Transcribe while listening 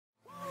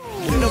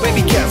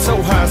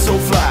mind so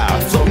fly,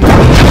 floating in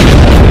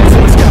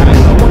the sky. I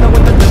wonder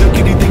what the little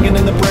kitty thinking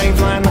in the brain,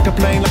 flying like a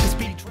plane, like a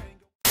speed train.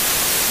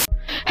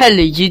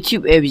 Hello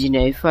YouTube,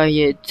 Day3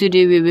 here.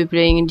 Today we'll be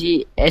playing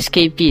the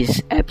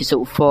Escapists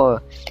Episode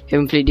 4.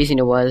 Haven't played this in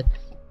a while.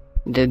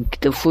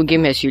 The full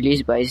game has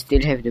released, but I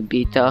still have the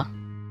beta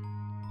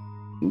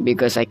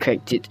because I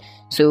cracked it.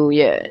 So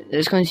yeah,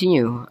 let's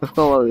continue. I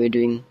forgot what we were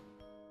doing.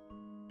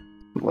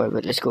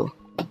 Whatever, let's go.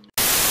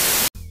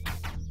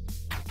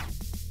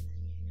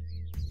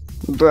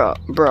 Bruh.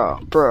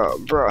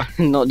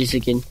 Not this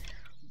again.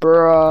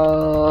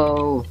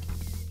 Bro.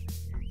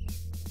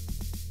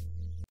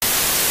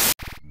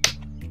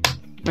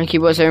 My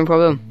keyboard's having a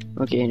problem.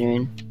 Okay,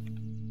 anyway.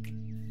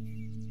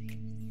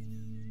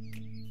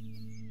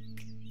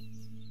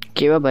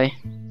 Okay, bye-bye.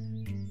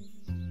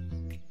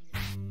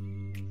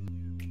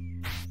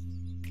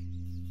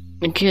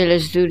 Okay,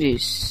 let's do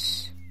this.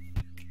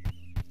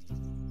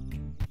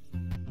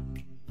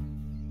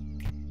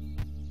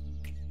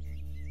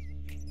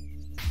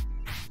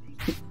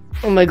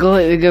 Oh my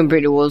god, we're gonna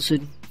break the wall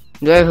soon.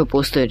 Do I have a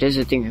poster? That's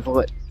the thing, I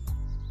forgot.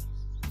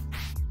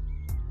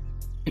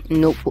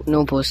 No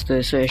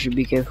poster, so I should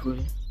be careful.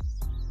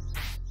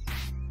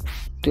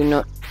 Do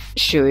not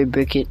surely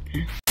break it.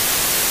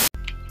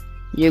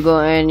 You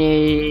got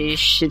any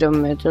shit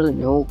on metal?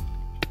 No.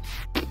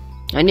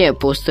 I need a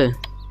poster.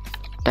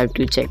 Time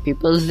to check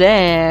people's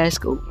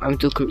desk. Oh, I'm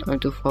too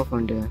far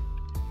from the.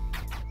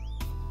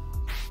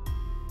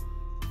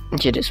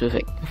 Okay, that's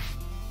perfect.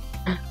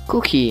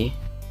 Cookie.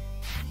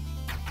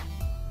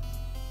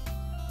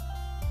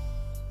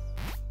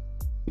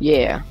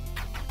 Yeah.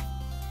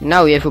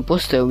 Now we have a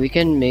poster. We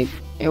can make.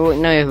 Now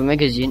we have a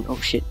magazine. Oh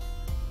shit.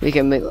 We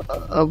can make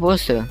a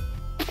poster.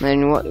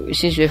 And what?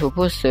 Since we have a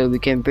poster, we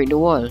can break the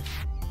wall.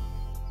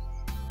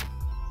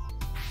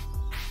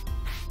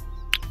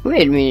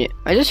 Wait a minute.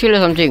 I just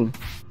realized something.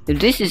 If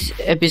this is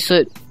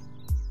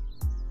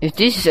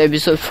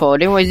episode 4,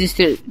 then why is this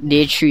still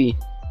day 3?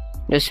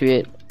 That's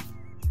weird.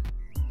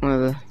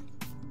 Whatever.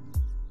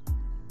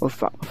 Oh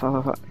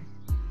fuck.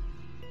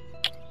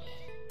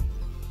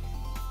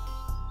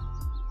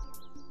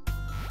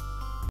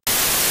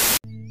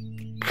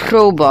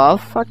 Crowbar,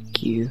 fuck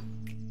you.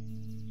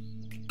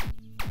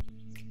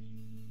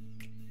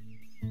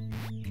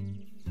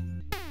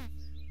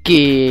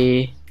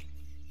 Okay.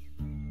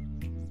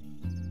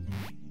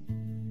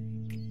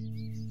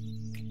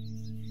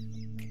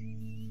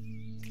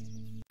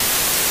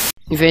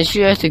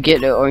 Eventually I have to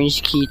get the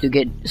orange key to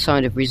get some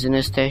of the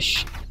prisoner's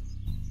stash.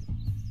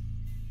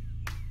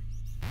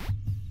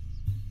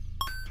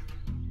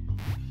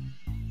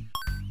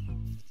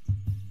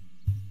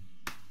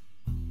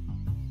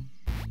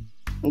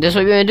 That's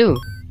what we're gonna do.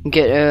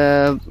 Get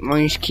a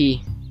orange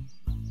key.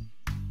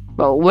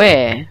 But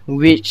where?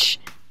 Which?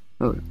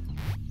 Oh.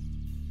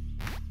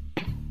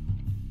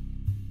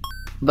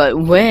 But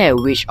where?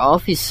 Which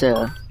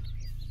officer?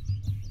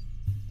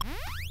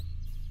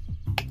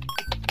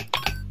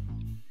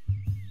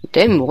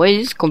 Damn, why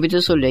is this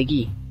computer so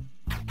laggy?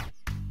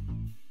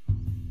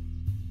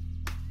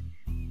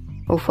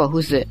 Oh fuck,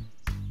 who's that?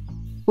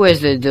 Who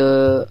has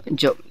the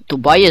job?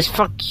 Tobias,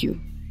 fuck you.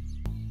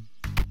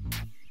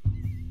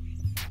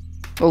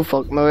 Oh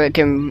fuck, my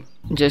webcam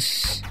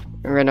just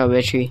ran out of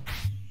battery.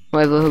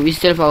 However, we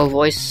still have our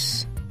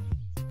voice.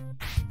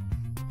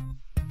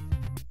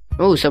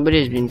 Oh, somebody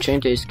has been trying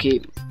to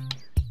escape.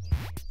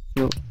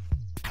 No.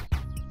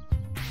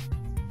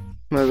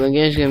 My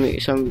webcam is gonna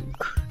make some.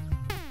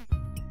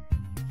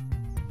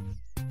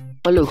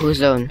 Oh look, who's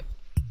down?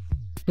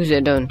 Who's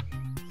that down?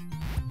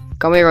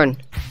 Come here, run.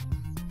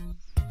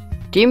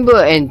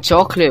 Timber and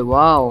chocolate,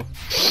 wow.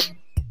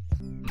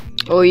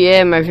 Oh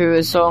yeah, my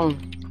favorite song.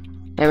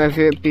 And my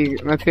favorite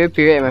period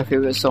and my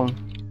favorite song.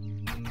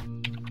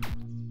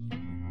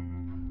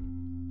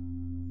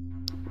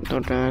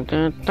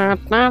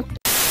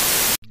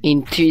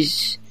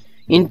 Increase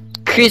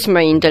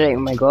my intellect.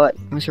 Oh my god,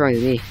 what's wrong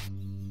with me?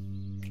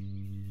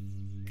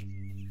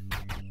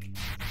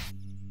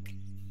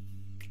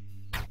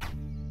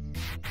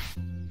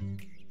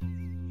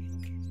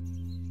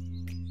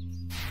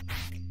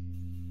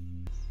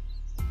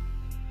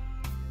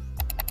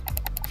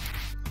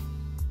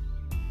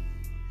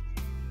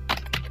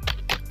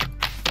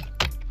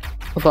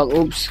 Oh fuck,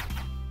 oops.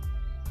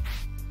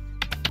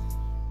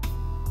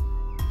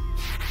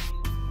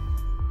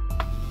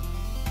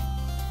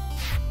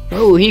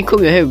 Oh, he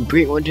come your head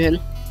brick, what the hell?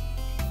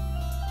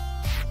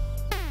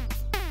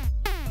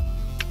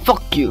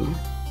 Fuck you.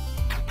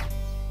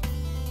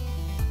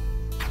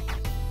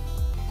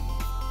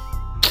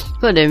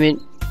 God damn it.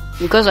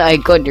 Because I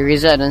got the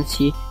result, don't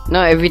see.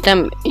 Now every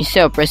time,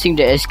 instead of pressing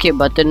the escape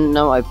button,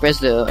 now I press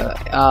the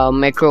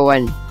macro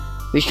one.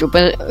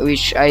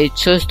 Which I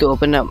chose to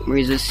open up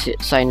Razor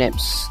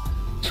Synapse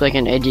so I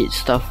can edit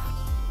stuff.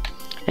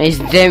 And it's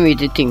damn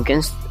irritating,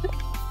 I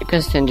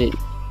can't stand it.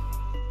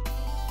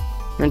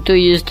 I'm too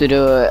used to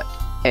the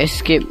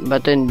escape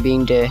button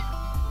being there,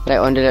 like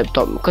on the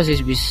laptop, because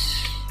it's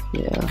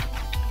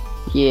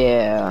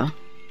yeah.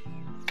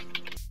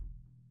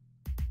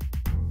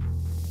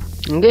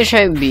 I'm gonna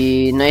try to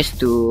be nice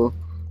to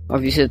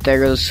Officer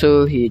Terrell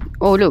so he...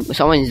 Oh look,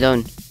 someone is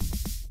down.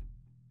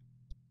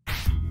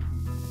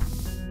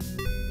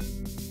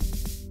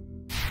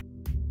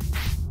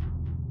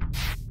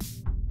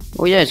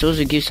 Oh yeah, it's supposed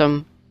to give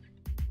some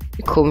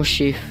comb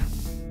shave.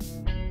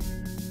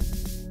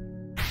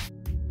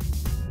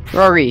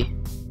 Rory,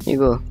 here you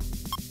go.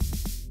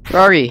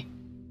 Rory,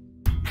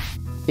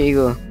 here you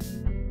go.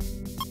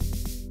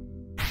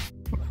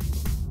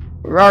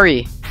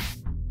 Rory,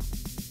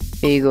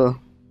 here you go.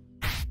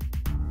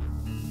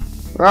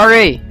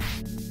 Rory,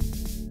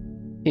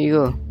 here you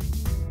go.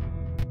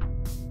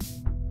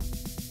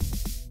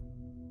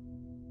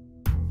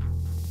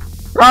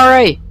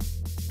 Rory.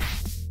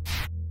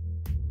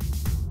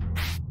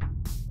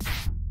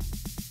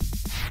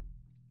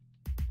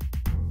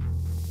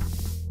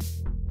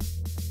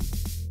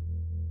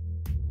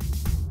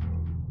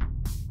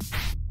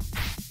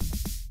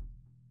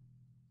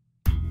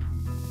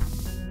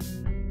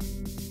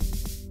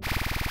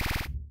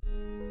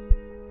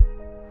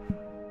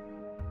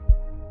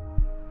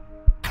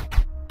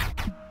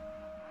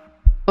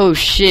 Oh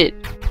shit.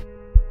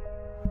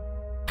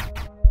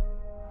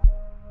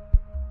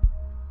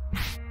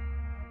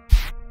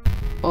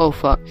 Oh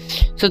fuck.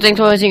 So thanks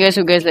for watching guys.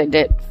 So guys like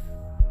that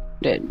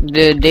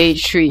the day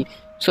 3.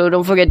 So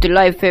don't forget to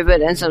like,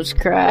 favorite and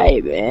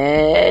subscribe,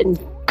 and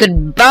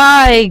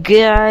goodbye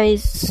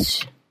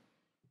guys.